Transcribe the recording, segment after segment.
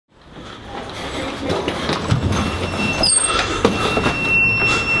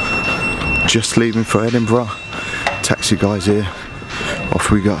Just leaving for Edinburgh. Taxi guys here.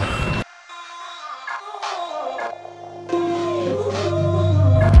 Off we go.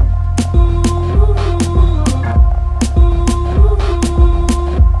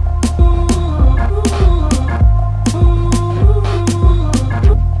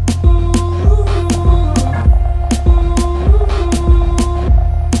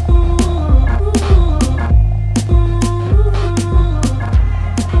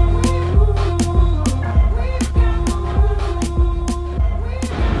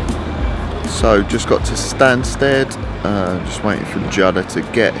 So just got to Stansted, just waiting for Judder to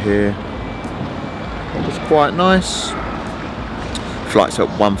get here. It was quite nice. Flight's at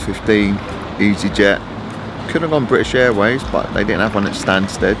 1:15, EasyJet. Could have gone British Airways, but they didn't have one at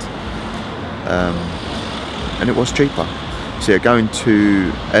Stansted. And it was cheaper. So yeah, going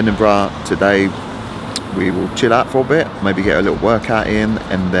to Edinburgh today, we will chill out for a bit, maybe get a little workout in,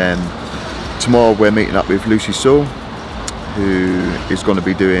 and then tomorrow we're meeting up with Lucy Saul, who is going to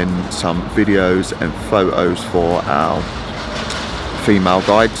be doing some videos and photos for our female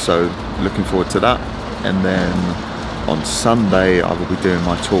guide, so looking forward to that. And then on Sunday I will be doing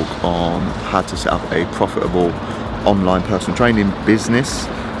my talk on how to set up a profitable online personal training business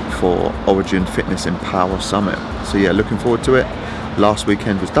for Origin Fitness and Power Summit. So yeah, looking forward to it. Last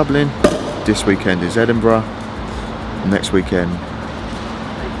weekend was Dublin, this weekend is Edinburgh, next weekend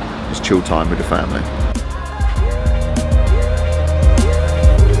is chill time with the family.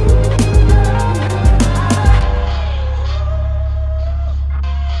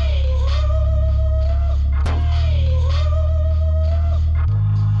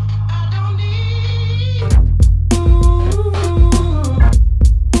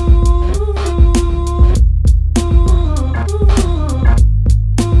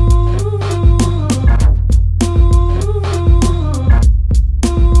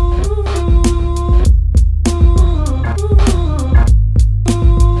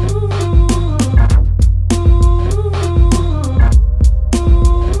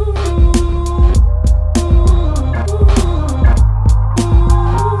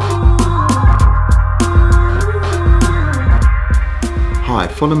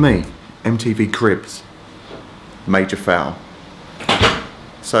 Follow me, MTV Cribs, major foul.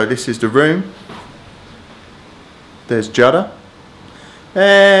 So this is the room. There's Judder,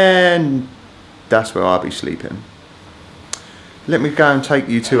 and that's where I'll be sleeping. Let me go and take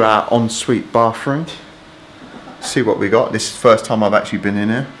you to our ensuite bathroom. See what we got. This is the first time I've actually been in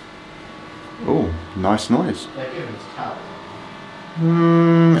here. Oh, nice noise. I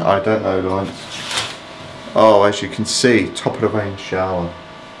don't know, Lawrence. Oh, as you can see, top of the range shower.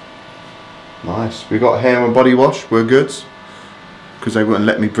 Nice. We got hair and body wash. We're good, because they wouldn't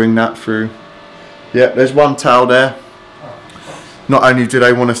let me bring that through. Yep, there's one towel there. Not only do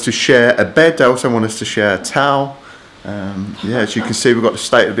they want us to share a bed, they also want us to share a towel. Yeah, as you can see, we've got the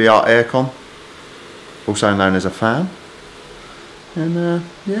state-of-the-art aircon, also known as a fan. And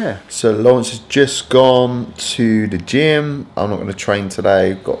yeah, so Lawrence has just gone to the gym. I'm not going to train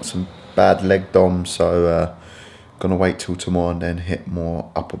today. Got some bad leg dom, so gonna wait till tomorrow and then hit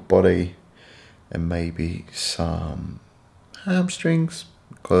more upper body and maybe some hamstrings,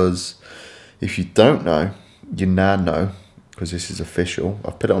 because if you don't know, you now know, because this is official.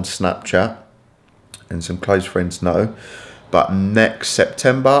 I've put it on Snapchat and some close friends know, but next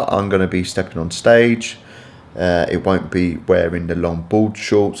September I'm going to be stepping on stage. It won't be wearing the long board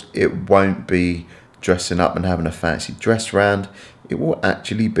shorts, it won't be dressing up and having a fancy dress round. It will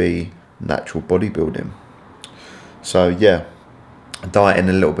actually be natural bodybuilding. So yeah, dieting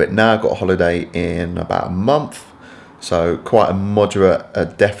a little bit now. Got a holiday in about a month, so quite a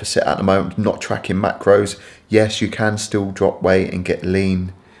moderate deficit at the moment. Not tracking macros. Yes, you can still drop weight and get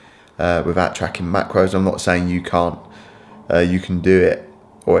lean without tracking macros. I'm not saying you can't. You can do it,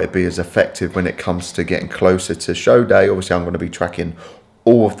 or it'd be as effective when it comes to getting closer to show day. Obviously I'm going to be tracking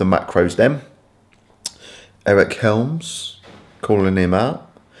all of the macros then. Eric Helms, calling him out.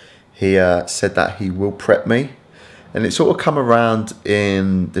 He said that he will prep me, and it sort of come around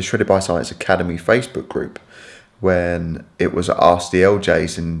in the Shredded by Science Academy Facebook group when it was Ask the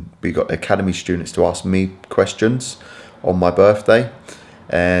LJs, and we got the Academy students to ask me questions on my birthday.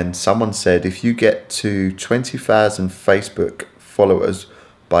 And someone said, if you get to 20,000 Facebook followers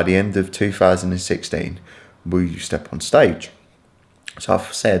by the end of 2016, will you step on stage? So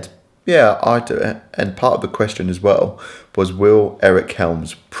I've said, yeah, I do it. And part of the question as well was, will Eric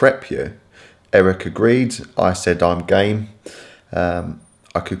Helms prep you? Eric agreed. I said I'm game. I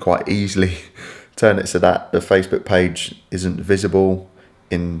could quite easily turn it so that the Facebook page isn't visible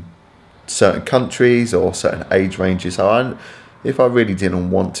in certain countries or certain age ranges. So if I really didn't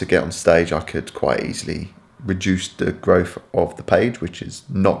want to get on stage, I could quite easily reduce the growth of the page, which is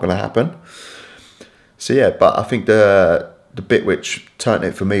not going to happen. So yeah, but I think the bit which turned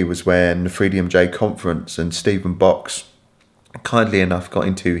it for me was when the 3DMJ conference and Stephen Box kindly enough got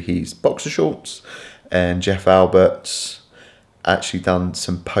into his boxer shorts, and Jeff Albert's actually done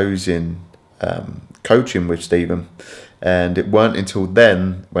some posing coaching with Stephen. And it weren't until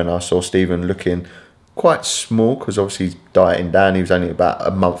then when I saw Stephen looking quite small, because obviously he's dieting down. He was only about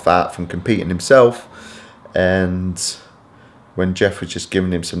a month out from competing himself, and when Jeff was just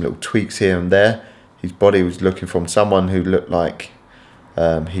giving him some little tweaks here and there, his body was looking from someone who looked like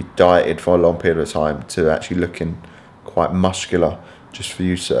he dieted for a long period of time to actually looking quite muscular just for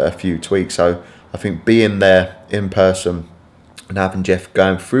a few tweaks. So I think being there in person and having Jeff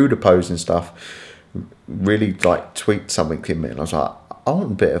going through the pose and stuff really like tweaked something in me, and I was like, I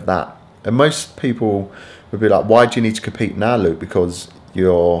want a bit of that. And most people would be like, why do you need to compete now, Luke? Because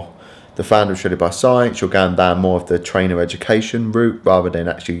you're the founder of Shredded by Science, you're going down more of the trainer education route rather than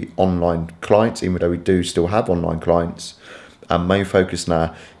actually online clients, even though we do still have online clients. Our main focus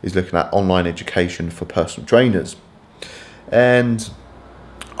now is looking at online education for personal trainers. And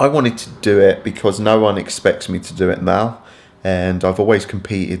I wanted to do it because no one expects me to do it now. And I've always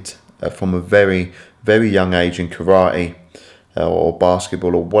competed from a very, very young age in karate or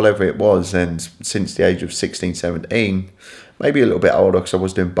basketball or whatever it was. And since the age of 16, 17, maybe a little bit older because I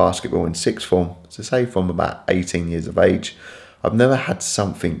was doing basketball in sixth form. So say from about 18 years of age, I've never had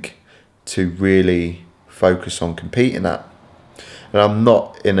something to really focus on competing at. And I'm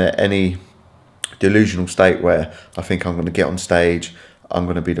not in any delusional state where I think I'm going to get on stage, I'm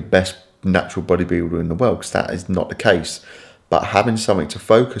going to be the best natural bodybuilder in the world, because that is not the case. But having something to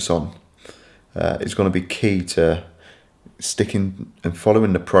focus on is going to be key to sticking and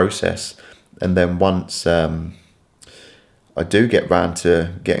following the process. And then once I do get round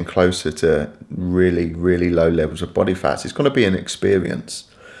to getting closer to really, really low levels of body fats, it's going to be an experience.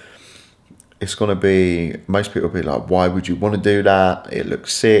 It's going to be, most people will be like, why would you want to do that? It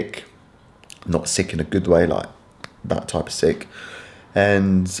looks sick. Not sick in a good way, like that type of sick.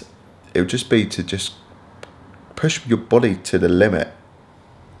 And it would just be to just push your body to the limit,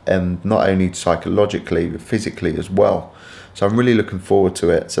 and not only psychologically but physically as well. So I'm really looking forward to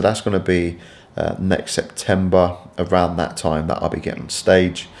it. So that's going to be next September, around that time that I'll be getting on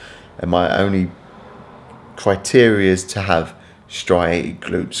stage. And my only criteria is to have striated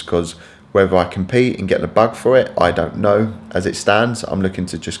glutes, because whether I compete and get the bug for it, I don't know. As it stands, I'm looking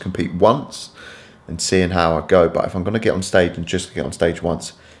to just compete once and seeing how I go. But if I'm going to get on stage and just get on stage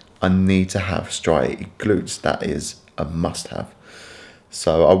once, I need to have striated glutes. That is a must-have.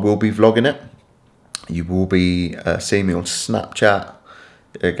 So I will be vlogging it. You will be seeing me on Snapchat.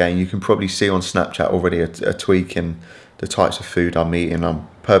 Again, you can probably see on Snapchat already a tweak in the types of food I'm eating. I'm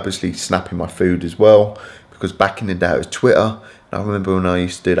purposely snapping my food as well, because back in the day it was Twitter. I remember when I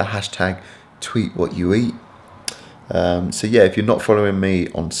used to do the hashtag tweet what you eat. So yeah, if you're not following me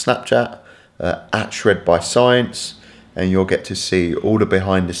on Snapchat, at Shred by Science, and you'll get to see all the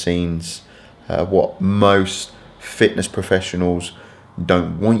behind the scenes, what most fitness professionals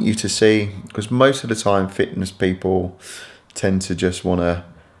don't want you to see, because most of the time fitness people tend to just want to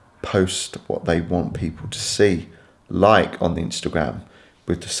post what they want people to see, like on the Instagram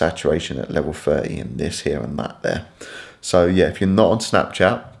with the saturation at level 30 and this here and that there. So yeah, if you're not on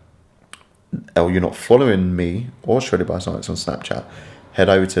Snapchat, or you're not following me or Shredded by Science on Snapchat, head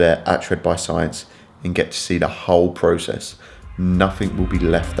over to there at Shred by Science and get to see the whole process. Nothing will be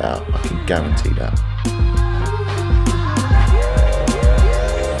left out, I can guarantee that.